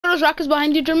those rockets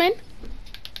behind you, Jermaine?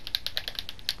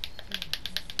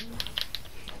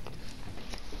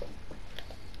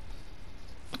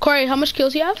 Corey, how much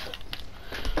kills you have?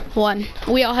 1.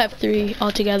 We all have 3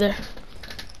 altogether.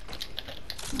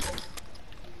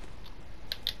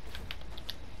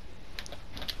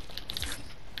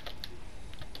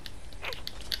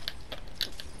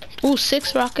 Ooh,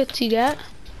 6 rockets you got.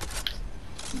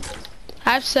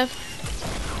 I have 7.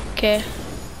 Okay.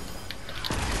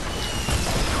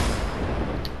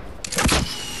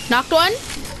 Knocked 1.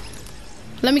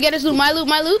 Let me get his loot. My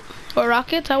loot. Or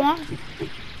rockets, I want.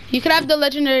 You can have the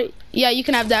legendary. Yeah, you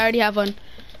can have that. I already have one.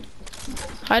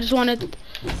 I just wanted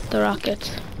the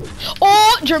rockets.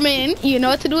 Oh, Jermaine, you know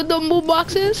what to do with the boom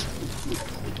boxes?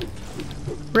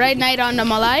 Red Knight on the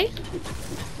Malai.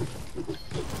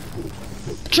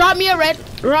 Drop me a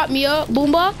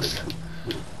boombox.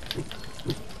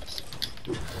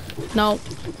 No,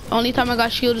 only time I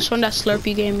got shield is from that slurp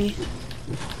you gave me.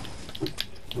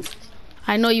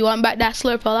 I know you want back that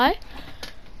slurp, ally.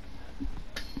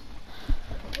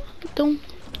 Dum,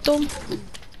 dum.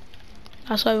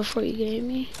 That's why before you gave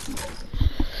me.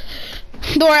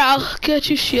 Don't worry, I'll get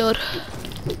you shield.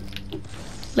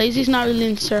 Lazy's not really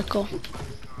in circle.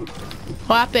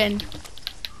 What happened?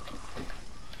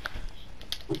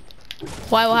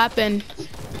 Why? What happened?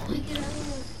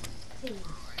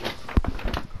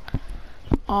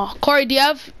 Oh, Corey, do you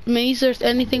have minis or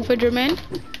anything for Jermaine?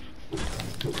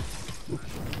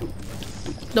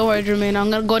 Don't worry, Jermaine. I'm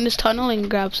gonna go in this tunnel and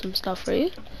grab some stuff for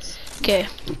you. Okay.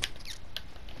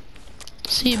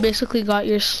 So you basically got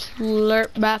your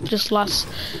slurp back. Just lost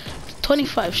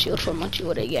 25 shield from what you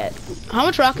would get. How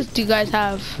much rockets do you guys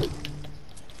have?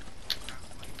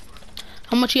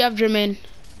 How much you have, Jermaine?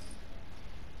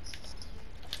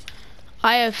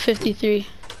 I have 53.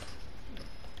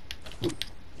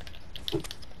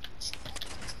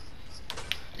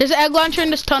 There's an egg launcher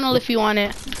in this tunnel if you want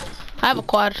it. I have a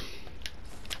quad.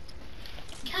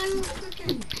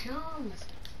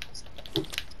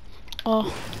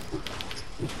 Oh.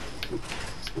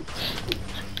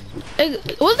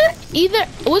 Was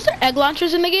there egg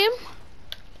launchers in the game?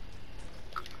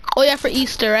 Oh yeah, for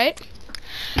Easter, right?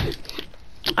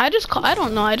 I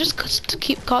don't know. I just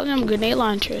keep calling them grenade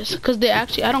launchers because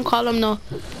I don't call them no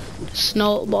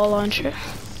snowball launcher.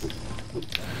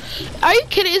 Are you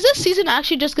kidding? Is this season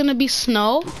actually just gonna be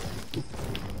snow?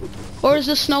 Or is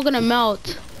the snow gonna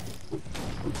melt?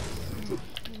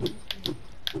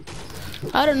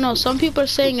 I don't know. Some people are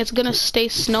saying it's gonna stay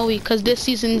snowy because this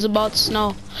season's about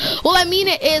snow. Well, I mean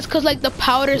it is because like the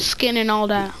powder skin and all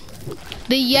that.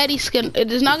 The Yeti skin, it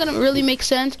is not gonna really make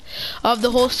sense of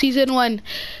the whole season when,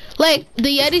 like,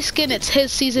 the Yeti skin, it's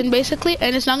his season basically,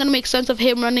 and it's not gonna make sense of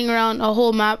him running around a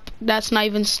whole map that's not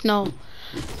even snow.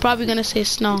 Probably gonna say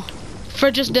snow for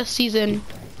just this season.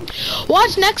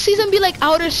 Watch next season be like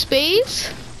outer space.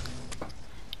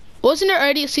 Wasn't there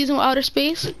already a season with outer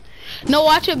space? No,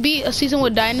 watch it be a season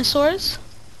with dinosaurs.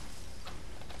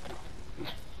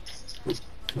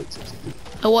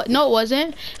 What? No, it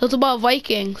wasn't. It was about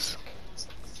Vikings.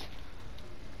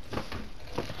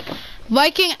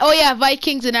 Oh yeah,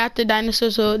 Vikings, and after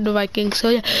dinosaurs, so the Vikings. So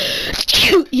yeah,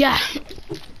 yeah.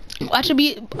 Watch it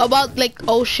be about like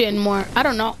ocean more. I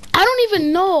don't know. I don't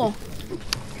even know.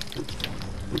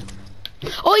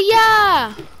 Oh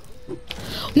yeah.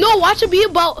 No, watch it be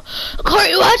about.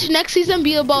 Corey, watch next season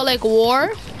be about like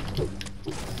war.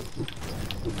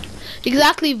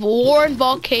 Exactly, war and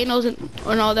volcanoes and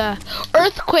all that.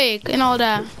 Earthquake and all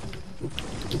that.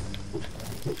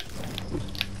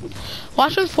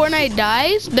 Watch when Fortnite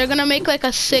dies, they're gonna make like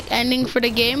a sick ending for the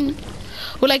game.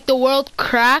 Where like the world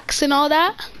cracks and all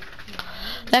that.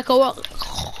 Like a world.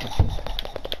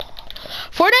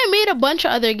 Fortnite made a bunch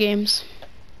of other games.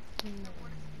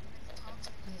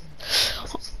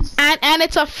 And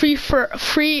it's a free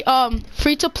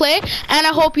to play. And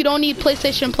I hope you don't need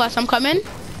PlayStation Plus. I'm coming.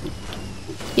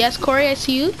 Yes, Corey, I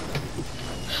see you.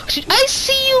 I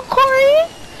see you, Corey.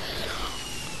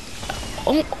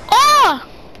 Oh!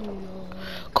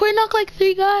 Corey knocked like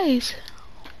 3 guys.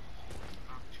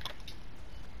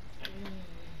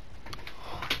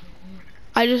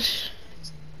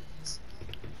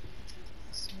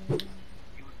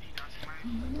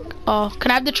 Oh,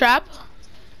 can I have the trap?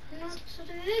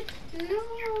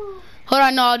 No. Hold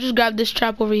on, no, I'll just grab this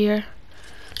trap over here.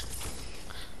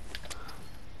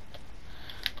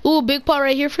 Ooh, big pot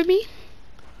right here for me.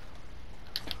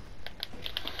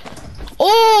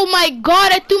 Oh my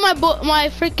god, I threw my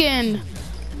freaking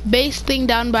base thing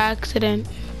down by accident.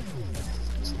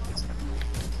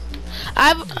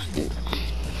 I'm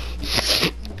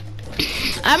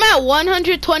at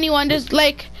 121.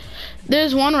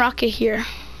 There's one rocket here.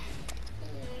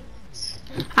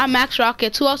 I'm max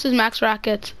rockets. Who else is max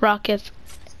rockets? Rockets.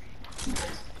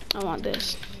 I want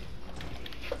this.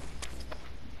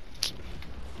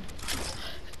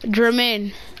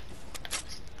 Jermaine.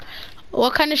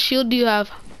 What kind of shield do you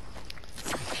have?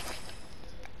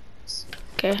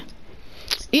 Okay.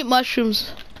 Eat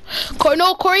mushrooms.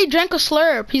 No, Corey drank a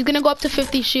slurp. He's gonna go up to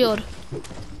 50 shield.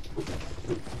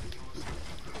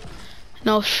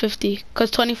 No, 50.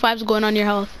 Because 25 is going on your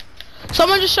health.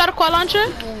 Someone just shot a quad launcher?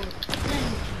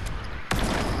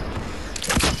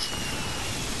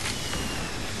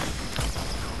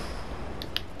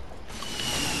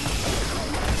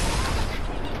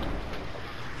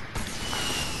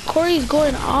 Corey's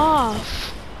going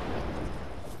off.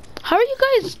 How are you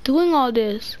guys doing all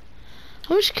this?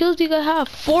 How much kills do you guys have?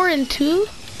 4 and 2?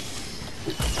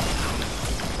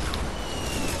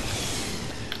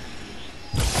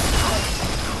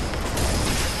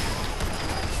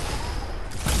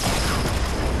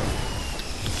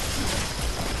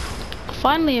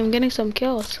 Finally, I'm getting some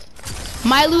kills.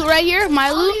 My loot right here,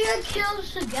 my loot. All your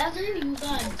kills together, you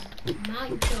got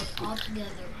 9 kills all together.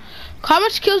 How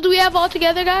much kills do we have all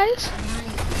together, guys? 9.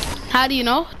 How do you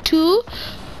know? 2,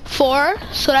 4,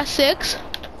 so that's 6.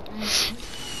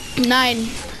 9.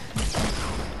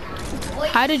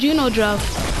 How did you know, Druv?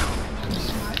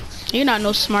 You're not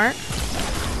no smart.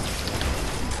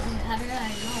 How did I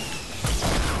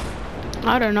know?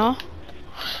 I don't know.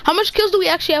 How much kills do we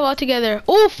actually have all together?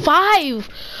 Oh, 5.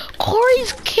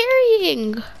 Corey's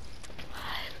carrying.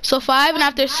 So 5, and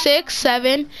after 6,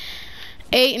 7,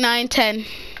 8, 9, 10.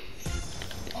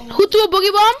 Who threw a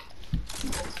boogie bomb?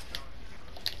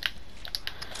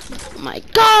 Oh my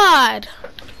God.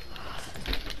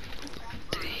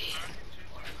 3,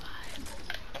 4,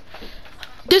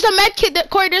 5. There's a med kit,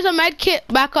 Corey, there's a med kit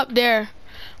back up there.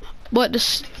 What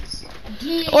this?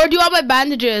 Or do you want my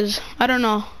bandages? I don't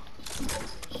know.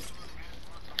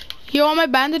 You want my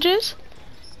bandages?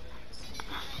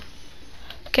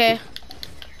 Okay.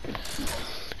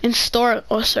 In store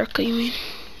or circle, you mean?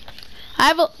 I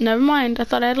have a, never mind. I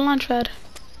thought I had a launch pad.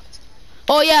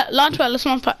 Oh yeah, launch pad. Let's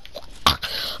launch pad.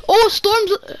 Oh,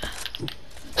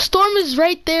 Storm is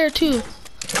right there too.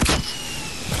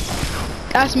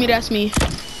 That's me. That's me.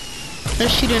 They're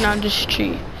shooting on this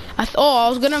tree. I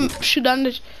was gonna shoot on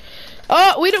the.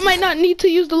 Oh, we might not need to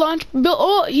use the launch.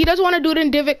 Oh, he doesn't want to do it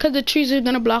in divot because the trees are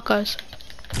gonna block us.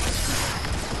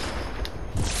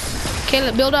 Okay,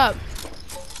 let's build up.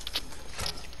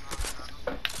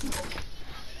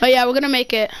 Oh yeah, we're gonna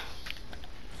make it.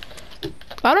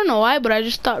 I don't know why, but I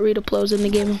just thought redeploy was in the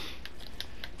game.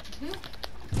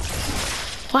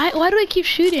 Why do I keep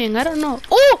shooting? I don't know.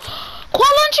 Oh,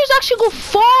 quad launchers actually go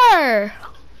far.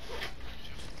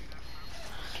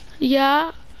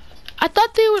 Yeah. I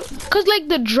thought they would, cause like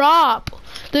the drop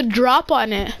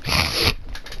on it.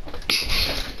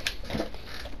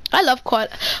 I love quad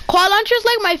launcher is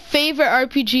like my favorite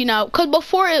RPG now. Cause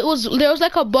before there was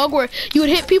like a bug where you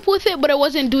would hit people with it, but it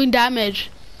wasn't doing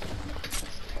damage.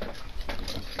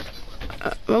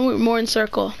 More in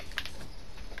circle.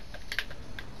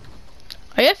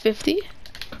 Are you at 50?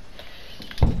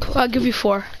 Cool, I'll give you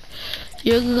 4.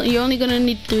 You're only gonna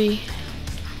need 3.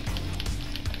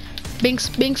 Binks,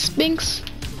 binks, binks.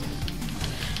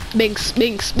 Binks,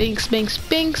 binks, binks, binks,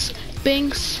 binks,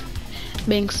 binks,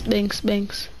 binks, binks,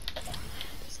 binks.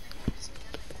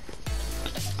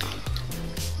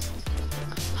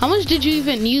 How much did you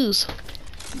even use?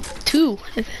 2.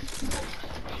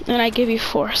 And I gave you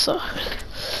 4, so.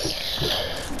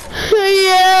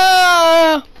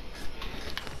 Yeah!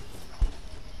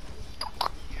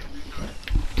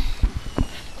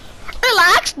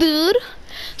 Relax, dude.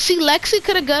 See, Lexi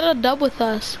could have got a dub with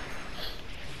us.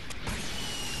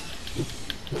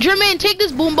 Jermaine, take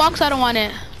this boombox. I don't want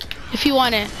it. If you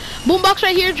want it. Boombox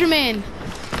right here, Jermaine.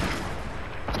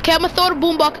 Okay, I'm gonna throw the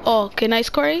boombox. Oh, okay, nice,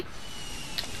 Corey.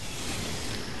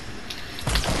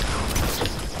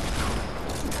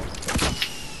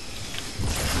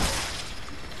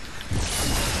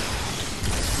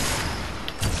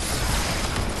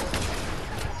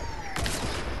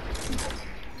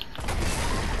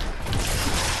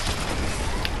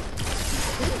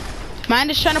 Mine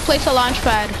is trying to place a launch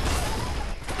pad.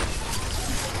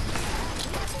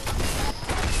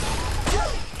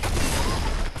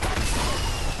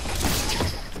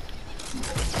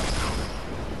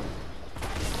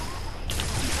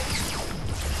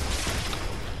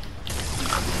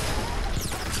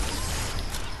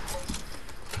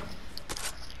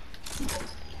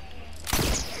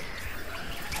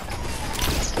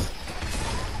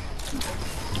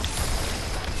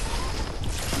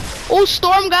 Oh,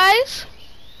 storm, guys.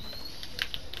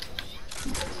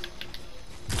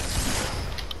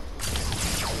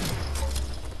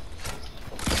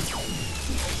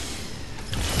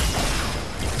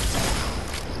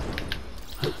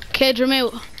 Okay,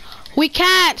 Jermaine. We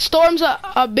can't. Storm's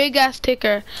a big ass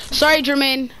ticker. Sorry,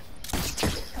 Jermaine.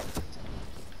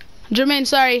 Jermaine,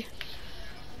 sorry.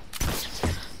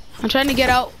 I'm trying to get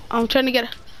out. I'm trying to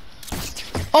get.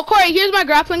 Oh, Corey, here's my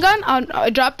grappling gun. I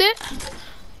dropped it.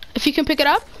 If you can pick it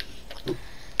up.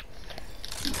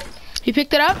 You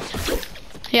picked it up?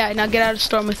 Yeah, now get out of the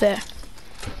storm with it.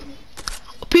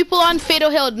 People on Fatal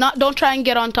Hill, don't try and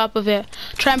get on top of it.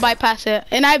 Try and bypass it.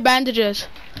 And I have bandages.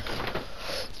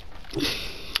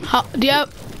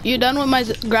 You done with my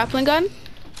grappling gun?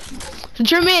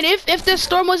 Jermaine, if the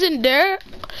storm wasn't there,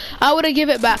 I would have give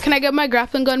it back. Can I get my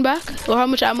grappling gun back? Or how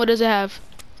much ammo does it have?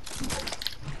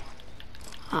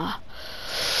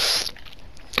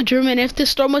 Jermaine, if the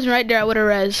storm wasn't right there, I would have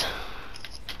res.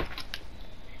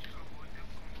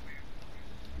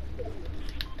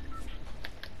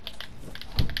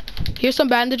 Here's some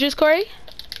bandages, Corey.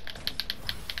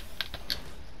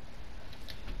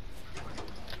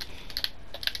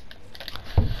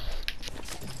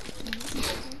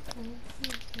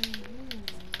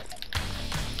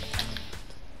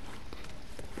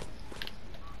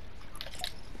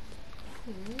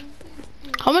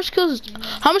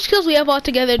 How much kills we have all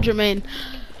together, Jermaine?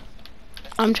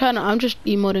 I'm just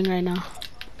emoting right now.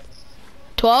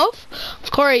 12?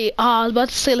 Corey, I was about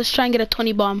to say let's try and get a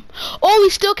 20 bomb. Oh, we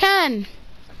still can.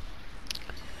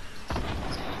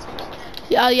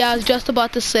 Yeah, I was just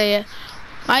about to say it.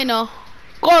 I know.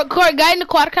 Corey, guy in the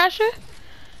quadcrasher?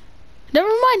 Never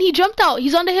mind, he jumped out.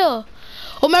 He's on the hill.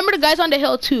 Oh, remember the guy's on the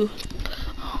hill too.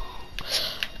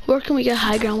 Where can we get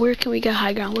high ground? Where can we get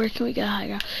high ground? Where can we get high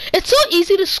ground? It's so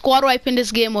easy to squad wipe in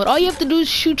this game mode. All you have to do is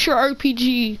shoot your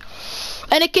RPG.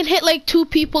 And it can hit like 2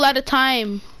 people at a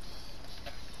time.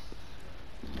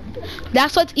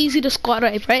 That's what's easy to squad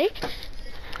wipe, right?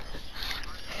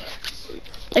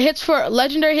 It hits for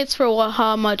legendary hits for what,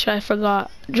 how much? I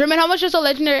forgot. German, how much is a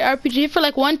legendary RPG? For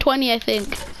like 120, I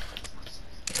think.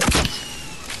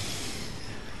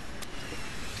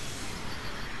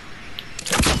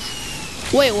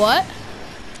 Wait, what?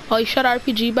 Oh, you shot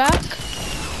RPG back?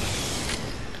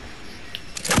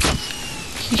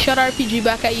 He shot RPG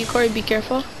back at you, Corey. Be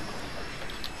careful.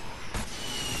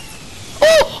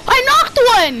 Oh, I knocked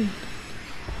one!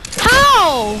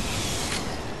 How?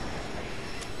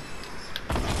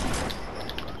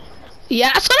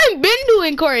 Yeah, that's what I've been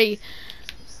doing, Corey.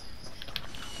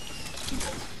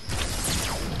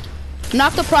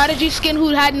 Knocked the Prodigy skin who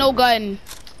had no gun.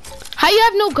 How you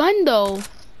have no gun, though?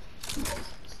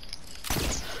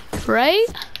 Right?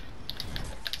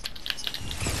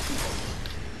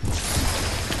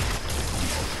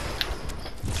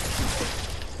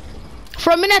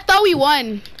 For a minute, I thought we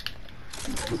won.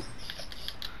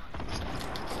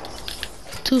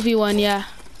 2v1, yeah.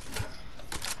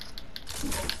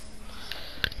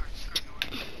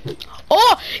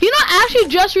 Oh, you know, I actually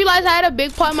just realized I had a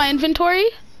big pot in my inventory.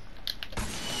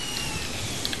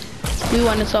 We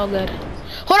won, it's all good.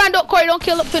 Hold on, Corey, don't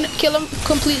kill him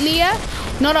completely yet.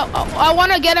 No, I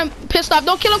want to get him pissed off.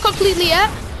 Don't kill him completely yet.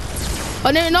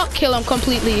 Oh, no, not kill him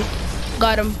completely.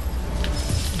 Got him.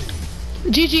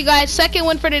 GG, guys. Second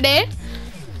win for the day.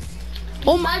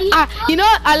 Oh my, you know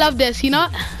what? I love this, you know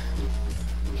what?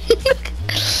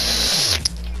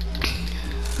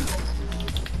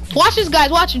 Watch this, guys.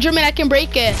 Watch, German, I can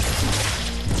break it.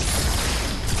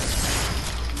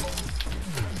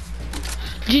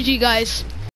 GG, guys.